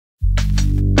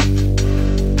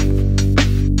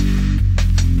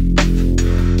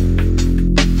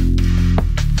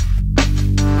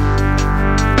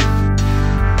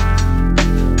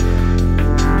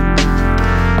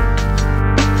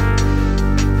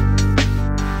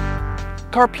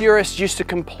Car purists used to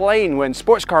complain when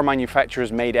sports car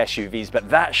manufacturers made SUVs, but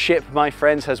that ship, my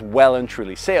friends, has well and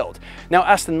truly sailed. Now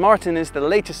Aston Martin is the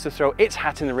latest to throw its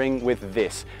hat in the ring with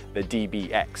this, the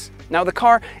DBX. Now the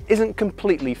car isn't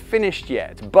completely finished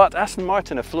yet, but Aston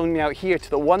Martin have flown me out here to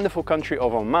the wonderful country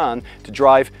of Oman to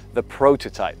drive the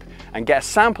prototype and get a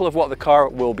sample of what the car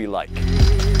will be like.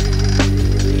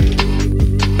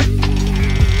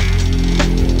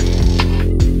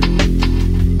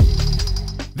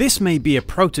 This may be a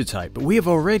prototype, but we have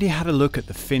already had a look at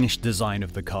the finished design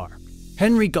of the car.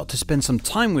 Henry got to spend some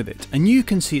time with it, and you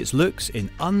can see its looks in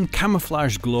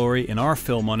uncamouflaged glory in our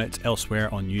film on it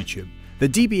elsewhere on YouTube. The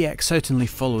DBX certainly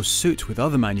follows suit with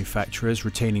other manufacturers,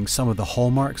 retaining some of the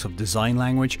hallmarks of design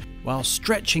language, while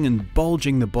stretching and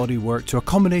bulging the bodywork to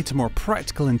accommodate a more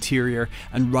practical interior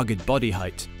and rugged body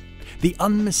height. The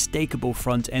unmistakable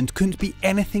front end couldn't be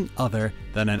anything other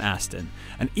than an Aston,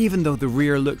 and even though the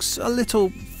rear looks a little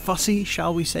fussy,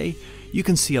 shall we say, you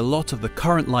can see a lot of the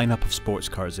current lineup of sports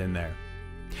cars in there.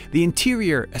 The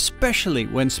interior, especially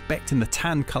when spec'd in the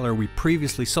tan colour we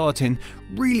previously saw it in,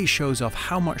 really shows off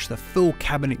how much the full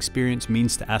cabin experience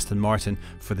means to Aston Martin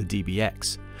for the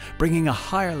DBX, bringing a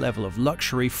higher level of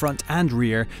luxury front and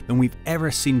rear than we've ever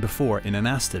seen before in an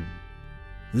Aston.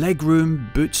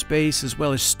 Legroom, boot space, as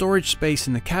well as storage space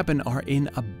in the cabin are in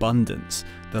abundance.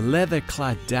 The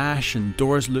leather-clad dash and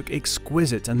doors look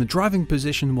exquisite, and the driving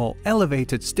position, while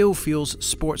elevated, still feels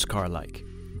sports car-like.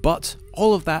 But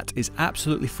all of that is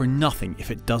absolutely for nothing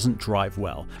if it doesn't drive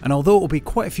well, and although it will be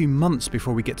quite a few months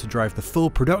before we get to drive the full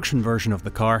production version of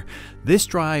the car, this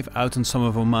drive out on some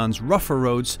of Oman's rougher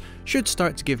roads should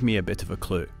start to give me a bit of a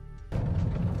clue.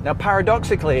 Now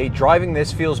paradoxically, driving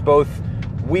this feels both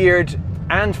weird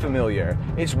and familiar.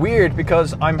 It's weird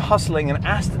because I'm hustling an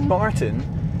Aston Martin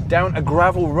down a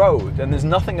gravel road, and there's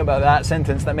nothing about that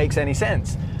sentence that makes any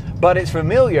sense. But it's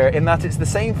familiar in that it's the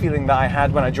same feeling that I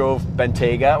had when I drove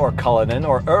Bentayga or Cullinan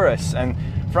or Urus, and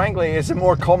frankly it's a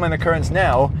more common occurrence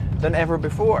now than ever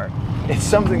before. It's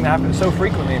something that happens so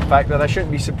frequently, in fact, that I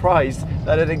shouldn't be surprised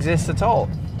that it exists at all.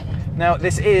 Now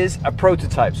this is a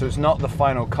prototype, so it's not the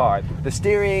final car. The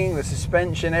steering, the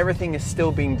suspension, everything is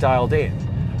still being dialed in.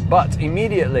 But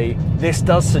immediately, this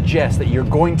does suggest that you're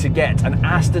going to get an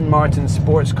Aston Martin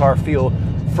sports car feel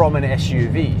from an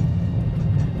SUV.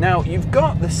 Now, you've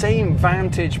got the same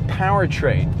Vantage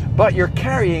powertrain, but you're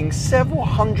carrying several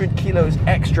hundred kilos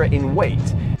extra in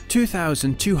weight.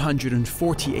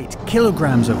 2,248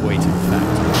 kilograms of weight, in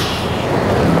fact.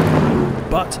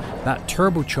 But that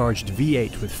turbocharged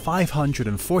V8 with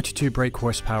 542 brake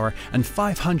horsepower and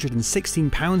 516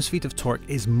 pounds-feet of torque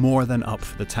is more than up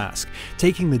for the task,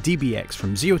 taking the DBX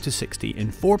from 0 to 60 in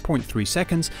 4.3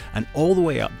 seconds and all the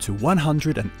way up to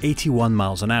 181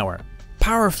 miles an hour.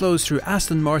 Power flows through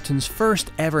Aston Martin's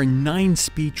first ever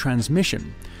 9-speed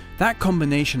transmission. That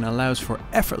combination allows for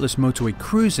effortless motorway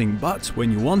cruising, but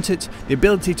when you want it, the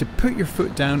ability to put your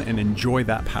foot down and enjoy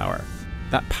that power.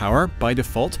 That power, by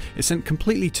default, is sent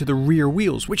completely to the rear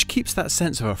wheels, which keeps that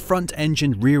sense of a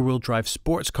front-engined rear-wheel drive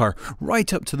sports car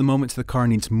right up to the moment the car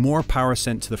needs more power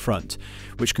sent to the front,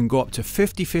 which can go up to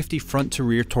 50-50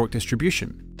 front-to-rear torque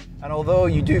distribution. And although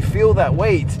you do feel that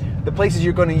weight, the places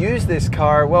you're going to use this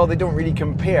car, well, they don't really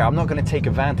compare. I'm not going to take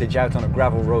Vantage out on a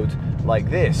gravel road like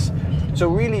this. So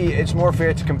really, it's more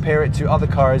fair to compare it to other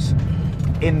cars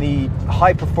in the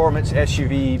high-performance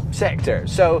SUV sector.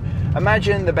 So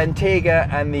imagine the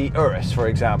Bentayga and the Urus, for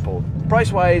example.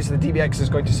 Price-wise, the DBX is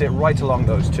going to sit right along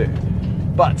those two.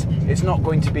 But it's not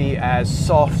going to be as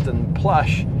soft and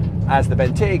plush as the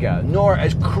Betayga, nor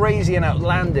as crazy and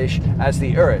outlandish as the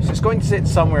Urus. It's going to sit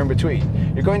somewhere in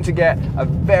between. You're going to get a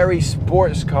very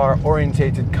sports car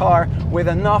orientated car with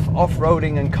enough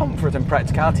off-roading and comfort and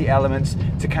practicality elements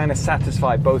to kind of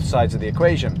satisfy both sides of the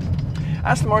equation.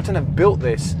 Aston Martin have built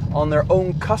this on their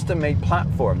own custom-made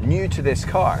platform, new to this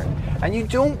car. And you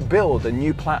don't build a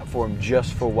new platform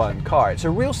just for one car. It's a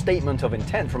real statement of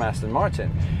intent from Aston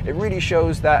Martin. It really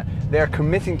shows that they're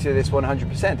committing to this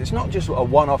 100%. It's not just a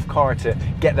one-off car to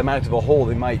get them out of a hole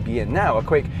they might be in now, a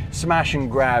quick smash and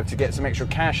grab to get some extra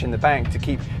cash in the bank to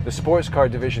keep the sports car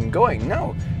division going.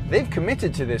 No, they've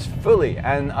committed to this fully,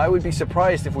 and I would be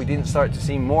surprised if we didn't start to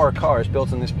see more cars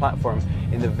built on this platform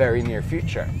in the very near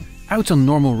future. Out on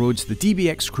normal roads, the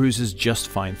DBX cruises just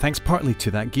fine, thanks partly to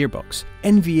that gearbox.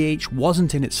 NVH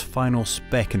wasn't in its final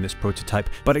spec in this prototype,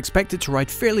 but expect it to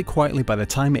ride fairly quietly by the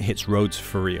time it hits roads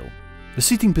for real. The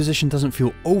seating position doesn't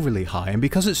feel overly high, and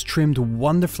because it's trimmed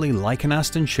wonderfully like an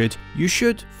Aston should, you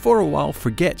should, for a while,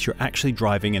 forget you're actually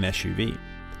driving an SUV.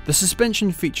 The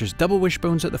suspension features double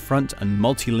wishbones at the front and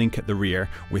multi-link at the rear,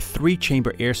 with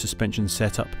 3-chamber air suspension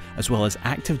setup, as well as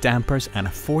active dampers and a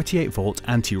 48-volt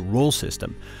anti-roll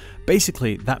system.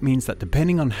 Basically, that means that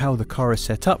depending on how the car is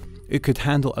set up, it could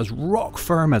handle as rock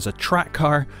firm as a track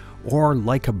car or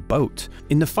like a boat.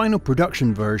 In the final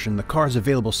production version, the car's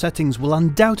available settings will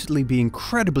undoubtedly be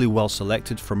incredibly well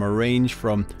selected from a range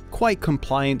from quite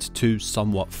compliant to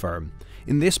somewhat firm.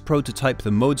 In this prototype,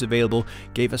 the modes available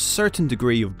gave a certain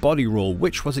degree of body roll,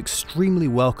 which was extremely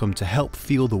welcome to help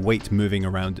feel the weight moving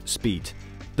around at speed.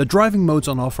 The driving modes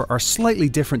on offer are slightly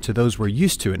different to those we're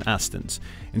used to in Astons.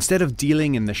 Instead of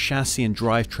dealing in the chassis and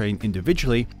drivetrain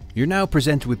individually, you're now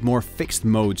presented with more fixed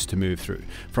modes to move through,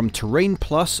 from Terrain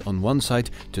Plus on one side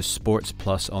to Sports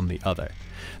Plus on the other.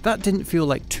 That didn't feel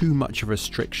like too much of a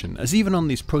restriction, as even on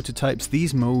these prototypes,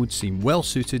 these modes seem well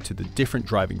suited to the different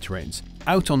driving terrains.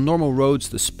 Out on normal roads,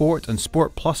 the Sport and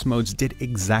Sport Plus modes did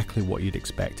exactly what you'd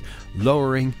expect,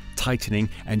 lowering, tightening,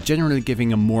 and generally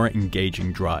giving a more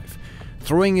engaging drive.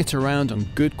 Throwing it around on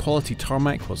good quality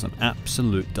tarmac was an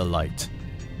absolute delight.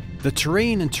 The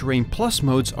Terrain and Terrain Plus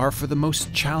modes are for the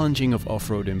most challenging of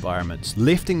off-road environments,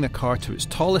 lifting the car to its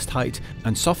tallest height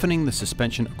and softening the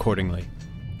suspension accordingly.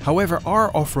 However,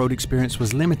 our off-road experience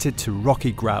was limited to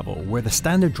rocky gravel, where the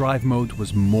standard drive mode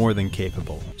was more than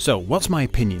capable. So, what's my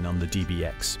opinion on the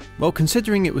DBX? Well,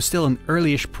 considering it was still an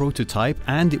early-ish prototype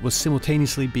and it was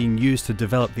simultaneously being used to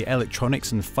develop the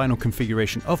electronics and final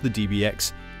configuration of the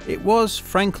DBX, it was,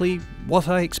 frankly, what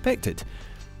I expected.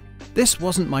 This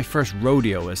wasn't my first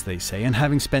rodeo, as they say, and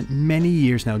having spent many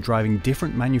years now driving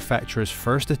different manufacturers'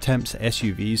 first attempts at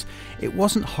SUVs, it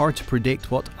wasn't hard to predict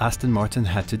what Aston Martin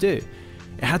had to do.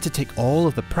 It had to take all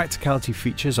of the practicality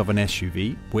features of an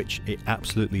SUV, which it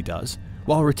absolutely does,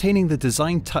 while retaining the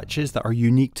design touches that are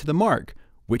unique to the marque,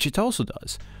 which it also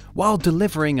does, while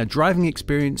delivering a driving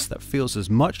experience that feels as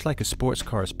much like a sports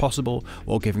car as possible,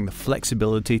 while giving the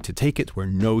flexibility to take it where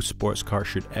no sports car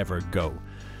should ever go.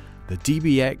 The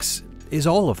DBX is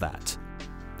all of that.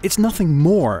 It's nothing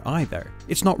more either.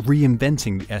 It's not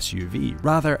reinventing the SUV.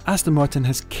 Rather, Aston Martin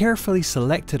has carefully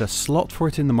selected a slot for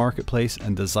it in the marketplace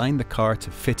and designed the car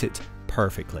to fit it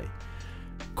perfectly.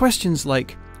 Questions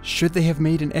like, should they have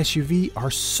made an SUV, are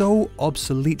so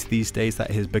obsolete these days that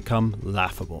it has become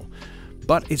laughable.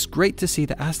 But it's great to see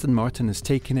that Aston Martin has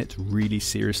taken it really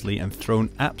seriously and thrown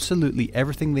absolutely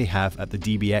everything they have at the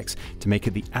DBX to make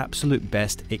it the absolute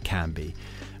best it can be.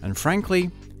 And frankly,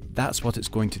 that's what it's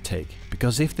going to take,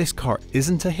 because if this car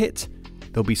isn't a hit,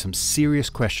 there'll be some serious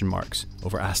question marks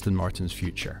over Aston Martin's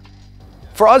future.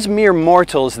 For us mere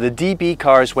mortals, the DB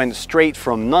cars went straight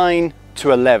from 9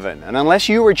 to 11, and unless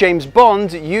you were James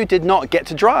Bond, you did not get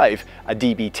to drive a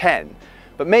DB10.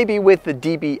 But maybe with the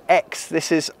DBX,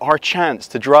 this is our chance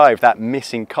to drive that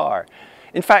missing car.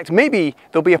 In fact, maybe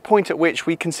there'll be a point at which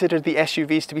we consider the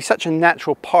SUVs to be such a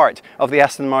natural part of the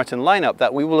Aston Martin lineup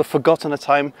that we will have forgotten a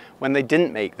time when they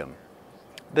didn't make them.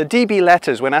 The DB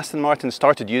letters, when Aston Martin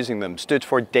started using them, stood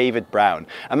for David Brown,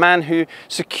 a man who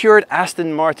secured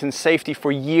Aston Martin's safety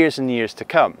for years and years to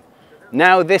come.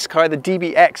 Now this car, the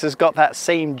DBX, has got that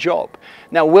same job.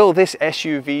 Now, will this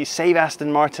SUV save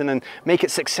Aston Martin and make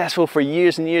it successful for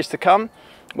years and years to come?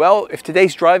 Well, if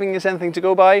today's driving is anything to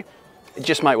go by, it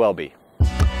just might well be.